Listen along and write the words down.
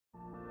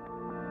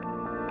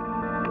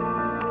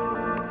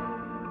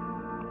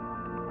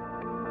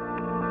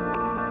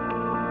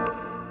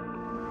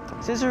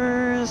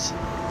Scissors.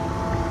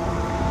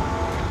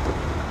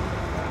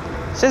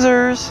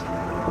 Scissors.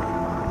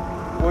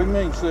 What do you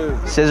mean,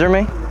 scissors? Scissor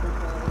me.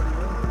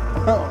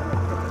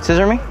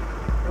 Scissor me.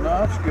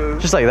 No, that's good.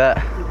 Just like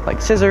that.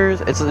 Like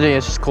scissors. It's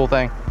just a cool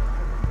thing.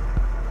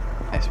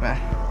 Thanks, man.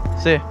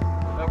 See ya.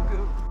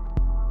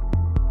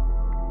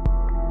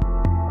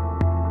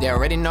 They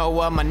already know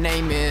what my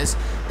name is.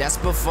 That's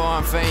before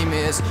I'm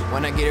famous.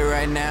 When I get it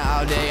right now,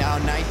 all day, all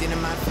night, then it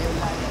might feel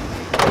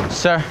like.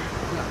 Sir,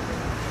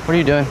 what are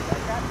you doing?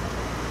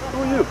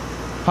 Who are you?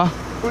 Huh?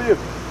 Who are you?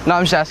 No,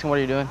 I'm just asking, what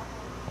are you doing?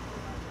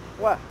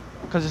 What?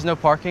 Because there's no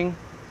parking.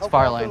 It's Okay,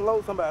 fire I'm lane. finna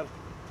load somebody.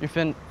 You're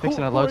fixing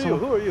to load someone?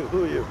 Who are you?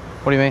 Who are you?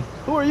 What do you mean?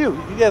 Who are you?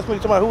 You asked me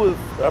somebody who is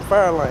a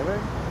fire lane, man.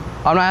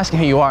 I'm not asking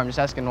who you are. I'm just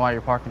asking why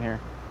you're parking here.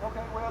 Okay,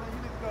 well, then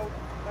you need to go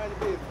mind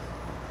your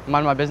business.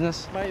 Mind my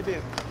business? Mind your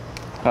business.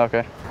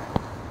 Okay.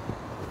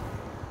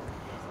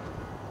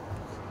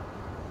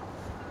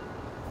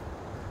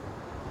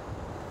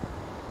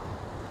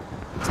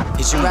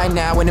 Hit you right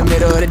now in the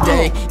middle of the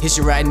day. Hit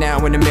you right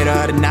now in the middle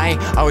of the night.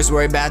 Always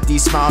worry about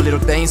these small little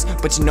things,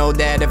 but you know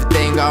that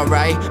everything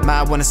alright.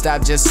 Might wanna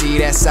stop, just see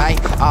that sight.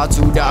 All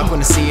too dark,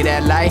 wanna see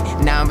that light.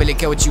 Now I don't really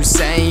care what you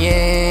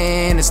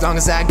saying, as long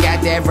as I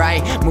got that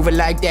right. Move it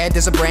like that,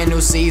 there's a brand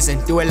new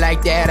season. Do it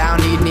like that, I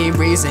don't need any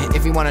reason.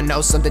 If you wanna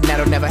know something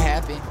that'll never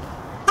happen.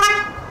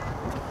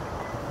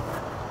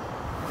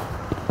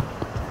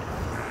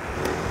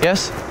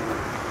 Yes?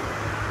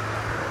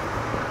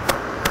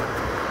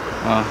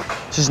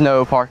 Just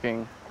no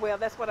parking. Well,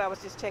 that's what I was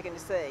just checking to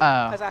see.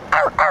 Oh.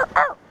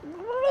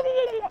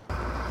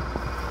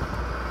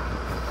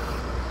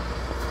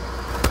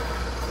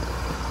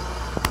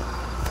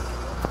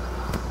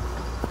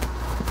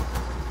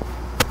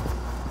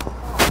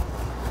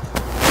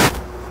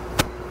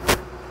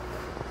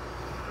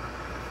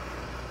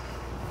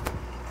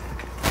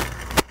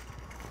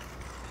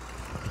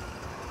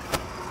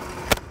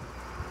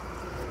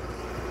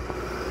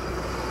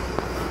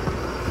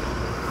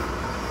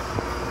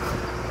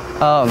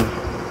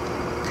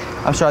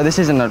 I'm sorry, this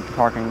isn't a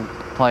parking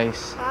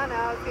place. I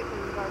know, it's getting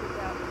the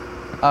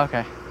garbage out.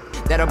 Okay.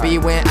 That'll be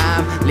when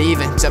I'm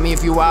leaving. Tell me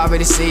if you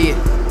already see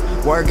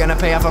it. Work gonna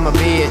pay off, I'ma be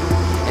it.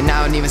 And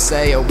I don't even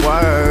say a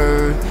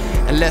word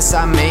unless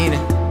I mean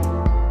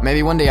it.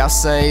 Maybe one day I'll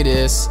say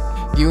this.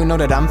 You know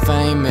that I'm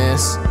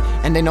famous,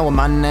 and they know what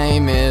my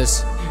name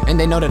is, and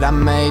they know that I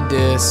made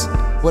this.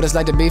 What it's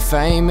like to be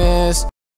famous.